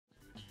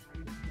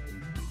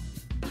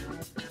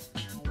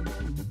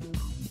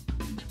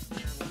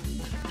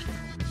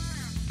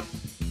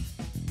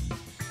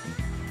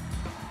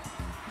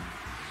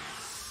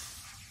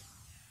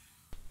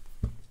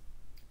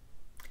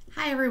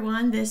Hi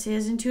everyone, this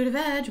is Intuitive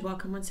Edge.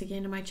 Welcome once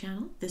again to my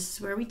channel. This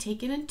is where we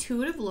take an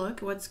intuitive look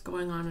at what's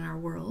going on in our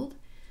world.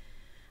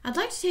 I'd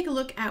like to take a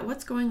look at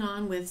what's going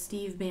on with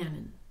Steve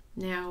Bannon.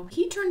 Now,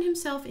 he turned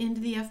himself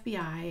into the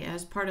FBI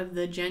as part of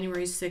the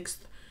January 6th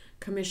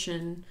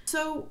commission.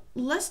 So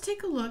let's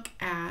take a look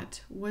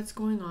at what's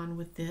going on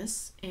with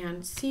this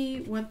and see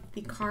what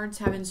the cards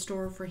have in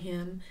store for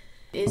him.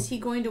 Is he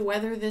going to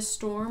weather this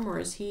storm, or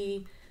is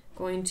he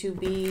going to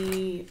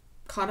be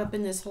caught up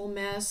in this whole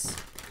mess?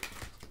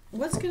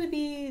 What's going to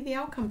be the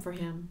outcome for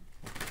him?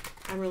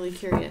 I'm really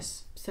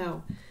curious.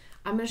 So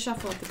I'm going to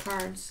shuffle up the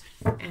cards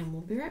and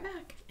we'll be right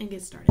back and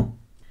get started.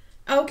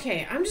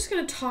 Okay, I'm just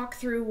going to talk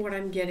through what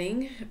I'm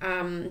getting,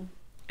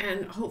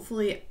 and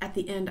hopefully at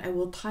the end I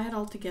will tie it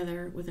all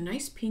together with a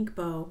nice pink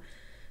bow.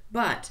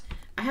 But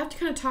I have to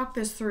kind of talk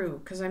this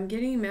through because I'm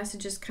getting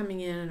messages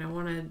coming in and I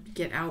want to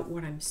get out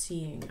what I'm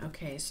seeing.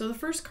 Okay, so the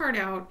first card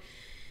out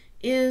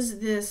is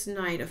this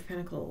Knight of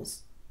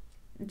Pentacles.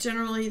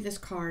 Generally, this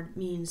card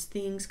means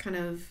things kind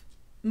of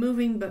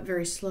moving but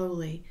very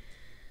slowly.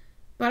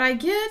 But I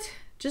get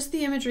just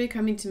the imagery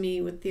coming to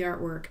me with the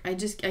artwork. I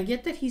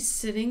get that he's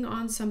sitting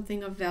on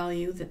something of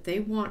value that they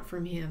want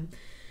from him.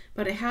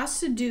 But it has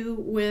to do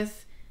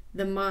with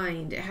the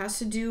mind. It has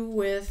to do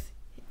with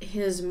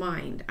his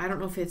mind. I don't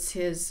know if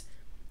it's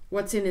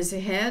what's in his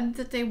head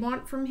that they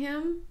want from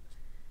him.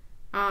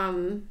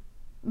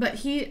 But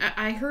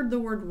I heard the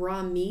word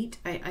raw meat.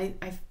 I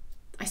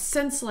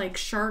sense like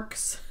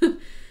sharks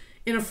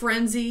in a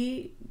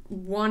frenzy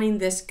wanting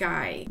this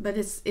guy, but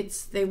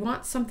they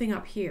want something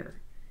up here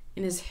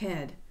in his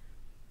head.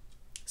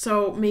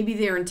 So maybe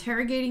they're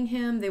interrogating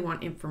him, they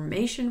want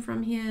information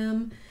from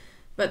him,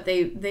 but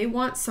they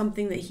want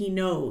something that he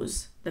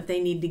knows that they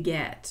need to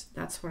get.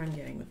 That's what I'm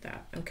getting with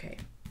that. Okay.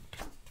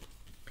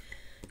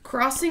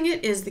 Crossing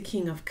it is the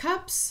King of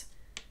Cups.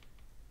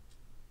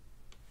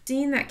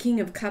 Seeing that King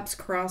of Cups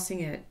crossing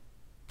it,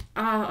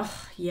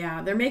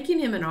 yeah, they're making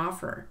him an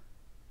offer,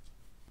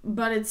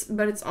 but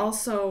it's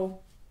also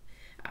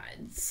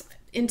it's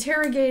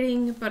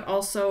interrogating, but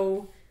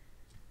also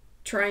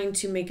trying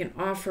to make an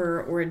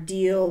offer or a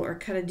deal or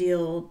cut a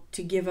deal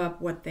to give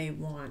up what they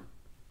want.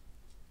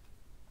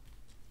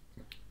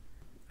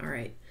 All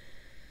right.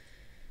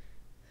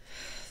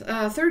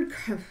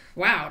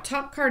 Wow,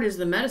 top card is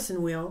the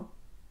Medicine Wheel.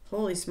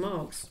 Holy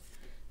smokes.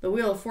 The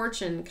Wheel of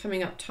Fortune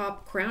coming up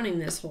top, crowning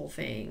this whole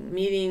thing,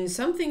 meaning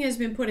something has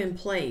been put in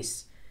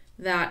place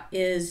that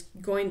is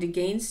going to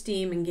gain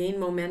steam and gain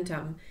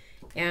momentum,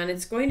 and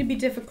it's going to be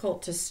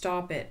difficult to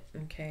stop it,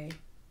 okay?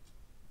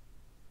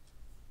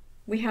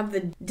 We have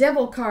the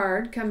Devil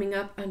card coming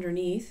up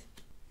underneath,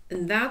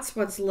 and that's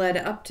what's led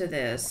up to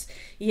this.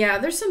 Yeah,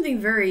 there's something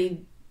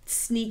very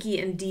sneaky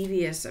and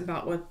devious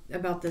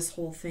about this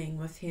whole thing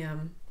with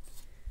him.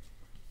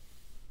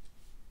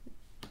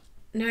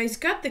 Now he's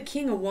got the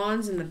King of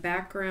Wands in the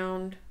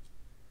background,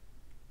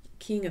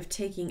 King of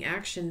Taking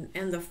Action,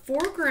 and the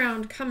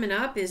foreground coming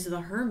up is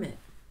the Hermit.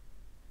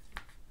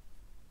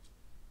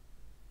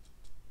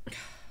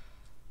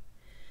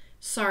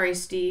 Sorry,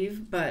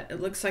 Steve, but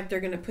it looks like they're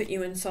going to put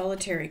you in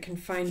solitary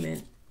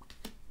confinement.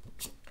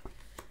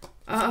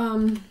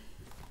 That's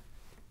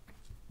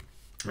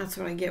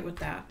what I get with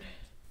that.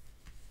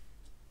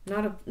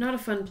 Not a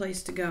fun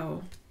place to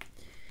go.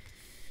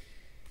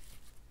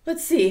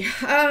 Let's see.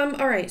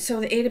 All right, so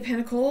the Eight of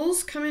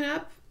Pentacles coming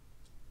up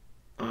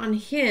on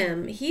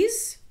him. I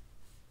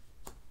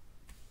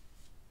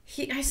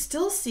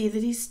still see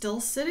that he's still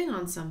sitting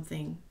on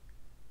something.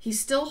 He's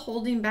still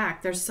holding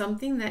back. There's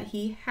something that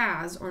he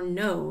has or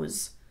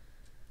knows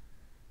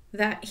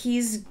that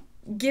he's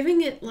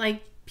giving it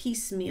like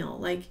piecemeal.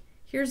 Like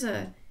here's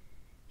a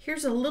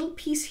little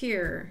piece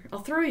here. I'll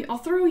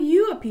throw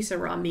you a piece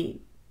of raw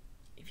meat.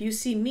 If you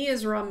see me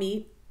as raw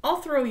meat, I'll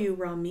throw you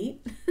raw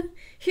meat.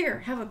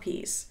 Here, have a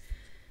piece.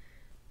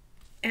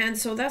 And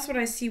so that's what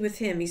I see with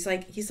him. He's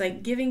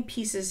like giving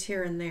pieces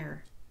here and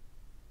there.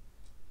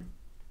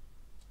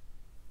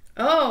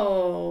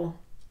 Oh,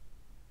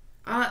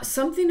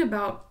 something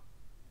about,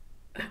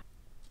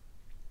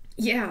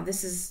 yeah,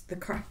 this is the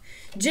card.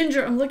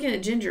 Ginger, I'm looking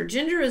at ginger.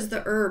 Ginger is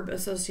the herb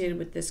associated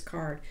with this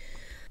card.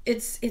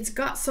 It's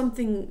got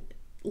something,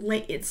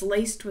 it's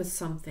laced with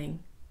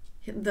something.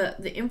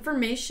 The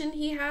information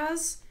he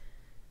has,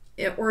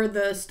 or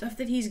the stuff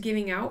that he's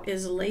giving out,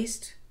 is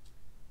laced.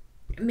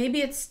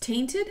 Maybe it's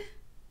tainted?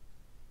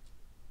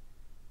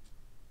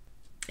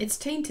 It's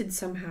tainted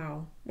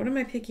somehow. What am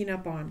I picking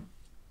up on?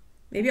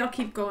 Maybe I'll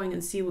keep going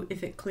and see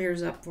if it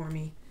clears up for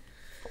me.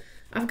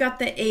 I've got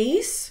the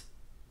Ace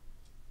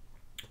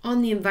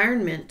on the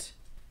environment.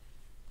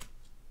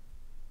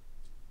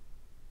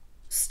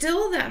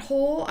 Still that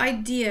whole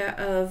idea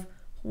of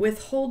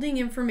withholding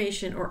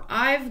information, or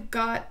I've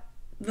got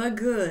the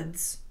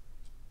goods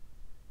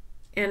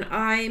and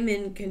I'm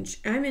in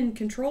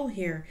control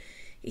here.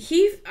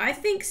 I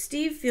think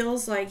Steve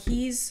feels like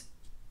he's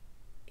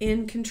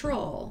in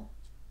control,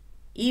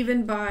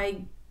 even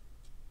by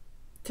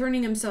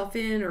turning himself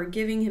in or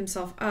giving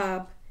himself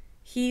up.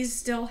 He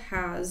still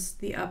has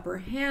the upper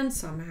hand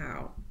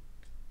somehow.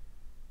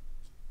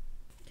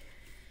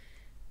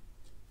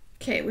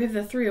 Okay, we have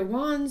the Three of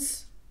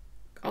Wands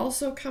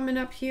also coming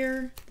up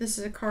here. This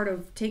is a card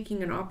of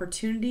taking an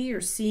opportunity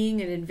or seeing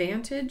an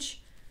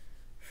advantage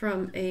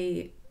from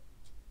a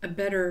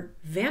better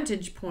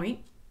vantage point.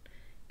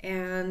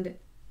 And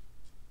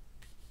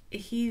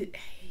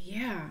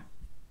yeah.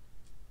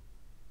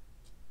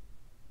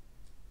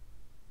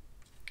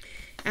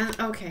 And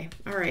okay,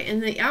 all right.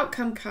 And the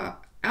outcome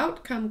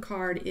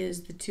card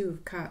is the Two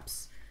of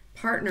Cups,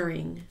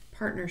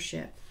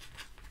 partnership.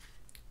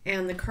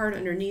 And the card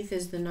underneath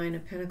is the Nine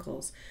of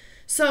Pentacles.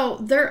 So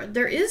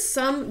there is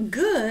some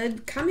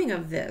good coming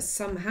of this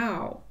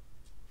somehow.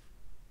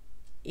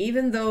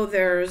 Even though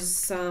there's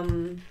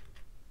some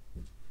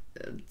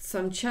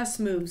chess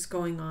moves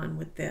going on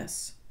with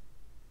this.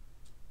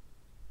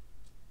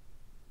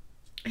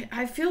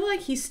 I feel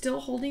like he's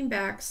still holding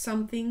back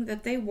something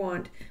that they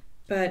want,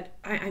 but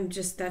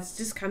that's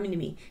just coming to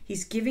me.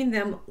 He's giving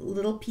them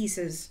little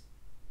pieces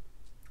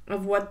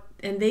of what,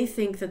 and they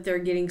think that they're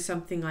getting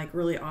something like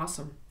really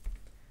awesome.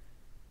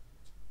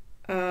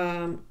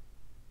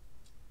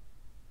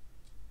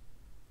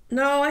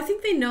 No, I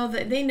think they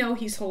know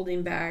he's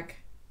holding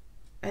back.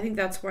 I think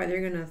that's why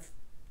they're gonna.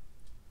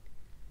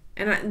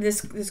 And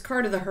this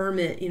card of the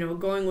Hermit, you know,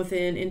 going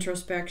within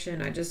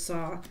introspection. I just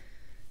saw,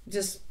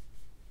 just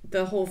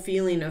the whole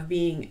feeling of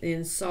being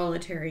in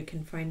solitary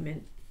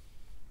confinement.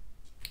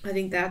 I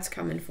think that's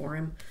coming for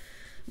him,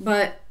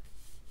 but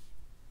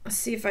let's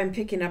see if I'm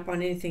picking up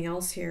on anything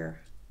else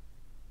here.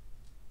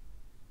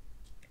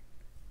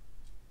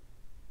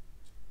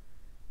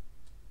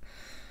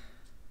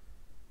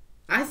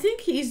 I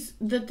think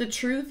that the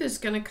truth is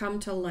going to come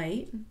to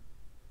light,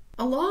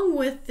 along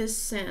with this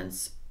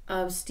sense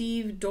of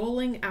Steve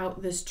doling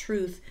out this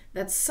truth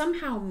that's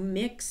somehow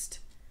mixed.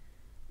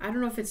 I don't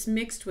know if it's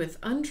mixed with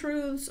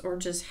untruths or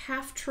just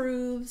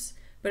half-truths,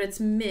 but it's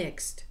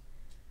mixed.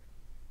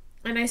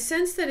 And I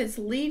sense that it's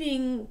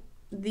leading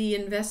the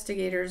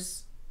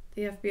investigators,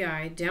 the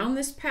FBI, down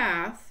this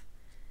path.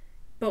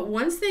 But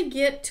once they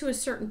get to a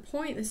certain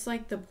point, it's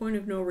like the point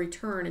of no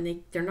return,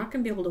 and they're not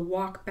going to be able to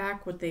walk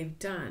back what they've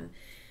done.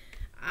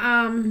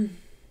 I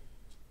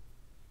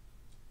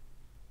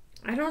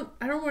don't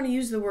want to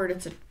use the word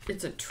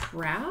it's a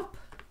trap.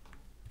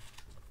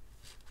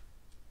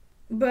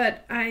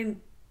 But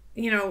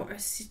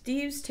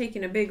Steve's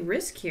taking a big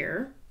risk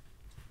here.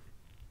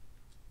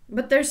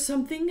 But there's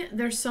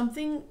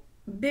something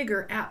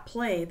bigger at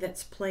play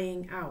that's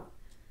playing out.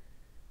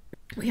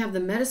 We have the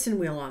medicine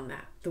wheel on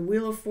that, the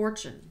Wheel of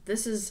Fortune.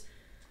 This is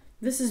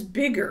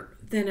bigger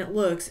than it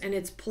looks, and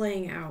it's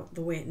playing out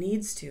the way it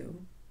needs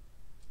to.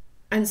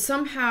 And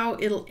somehow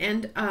it'll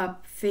end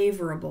up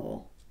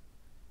favorable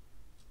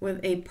with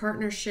a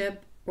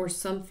partnership or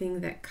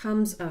something that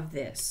comes of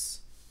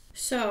this.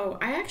 So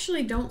I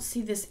actually don't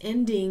see this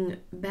ending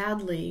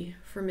badly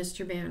for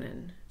Mr.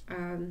 Bannon.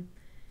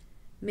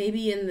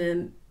 Maybe in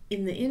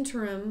the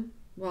interim,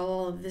 while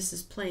all of this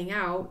is playing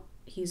out,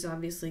 he's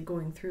obviously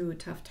going through a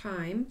tough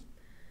time.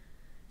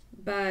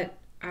 But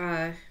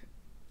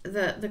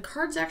the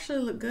cards actually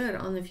look good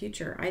on the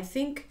future. I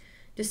think,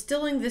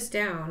 distilling this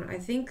down, I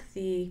think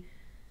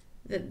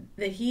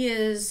that he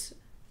is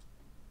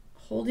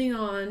holding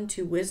on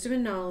to wisdom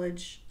and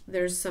knowledge.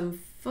 There's some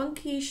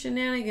funky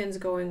shenanigans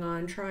going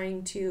on,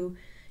 trying to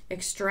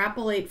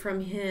extrapolate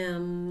from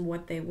him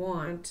what they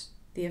want,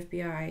 the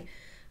FBI.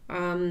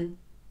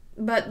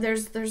 But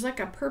there's like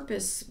a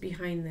purpose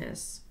behind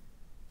this.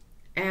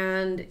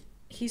 And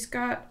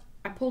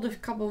I pulled a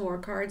couple more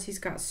cards. He's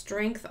got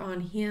strength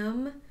on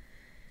him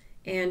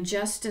and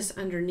justice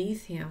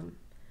underneath him.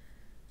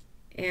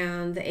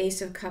 And the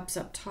Ace of Cups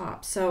up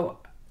top. So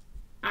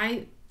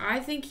I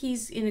think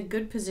he's in a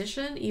good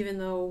position, even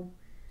though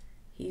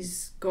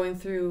he's going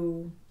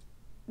through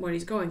what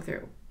he's going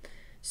through.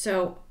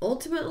 So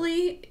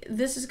ultimately,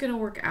 this is going to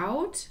work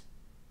out.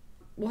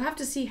 We'll have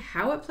to see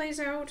how it plays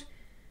out.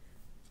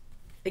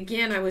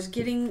 Again, I was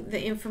getting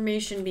the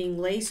information being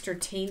laced or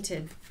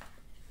tainted.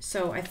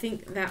 So I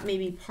think that may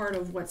be part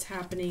of what's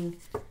happening.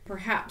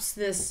 Perhaps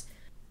this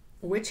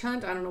witch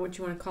hunt, I don't know what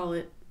you want to call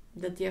it,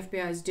 that the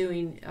FBI is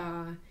doing,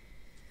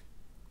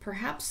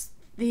 perhaps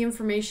the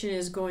information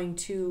is going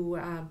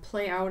to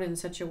play out in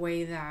such a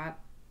way that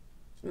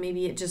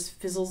maybe it just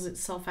fizzles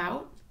itself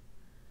out.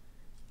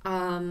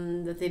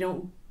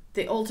 That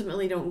they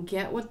ultimately don't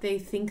get what they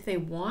think they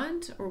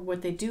want, or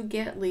what they do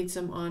get leads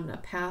them on a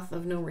path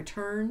of no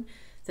return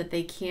that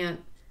they can't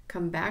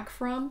come back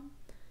from.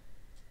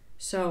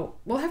 So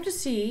we'll have to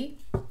see,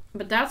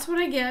 but that's what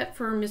I get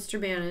for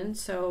Mr. Bannon.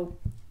 So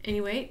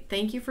anyway,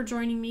 thank you for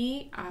joining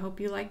me. I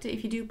hope you liked it.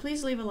 If you do,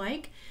 please leave a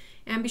like,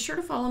 and be sure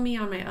to follow me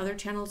on my other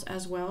channels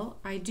as well.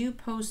 I do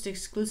post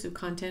exclusive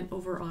content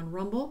over on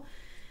Rumble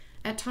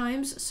at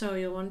times, so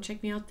you'll want to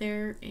check me out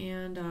there.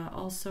 And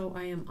also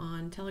I am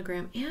on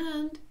Telegram,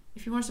 and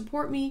if you want to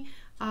support me,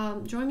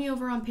 join me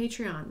over on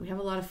Patreon. We have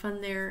a lot of fun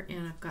there,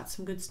 and I've got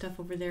some good stuff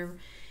over there.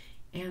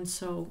 And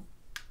so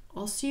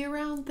I'll see you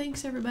around.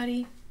 Thanks,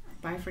 everybody.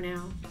 Bye for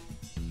now.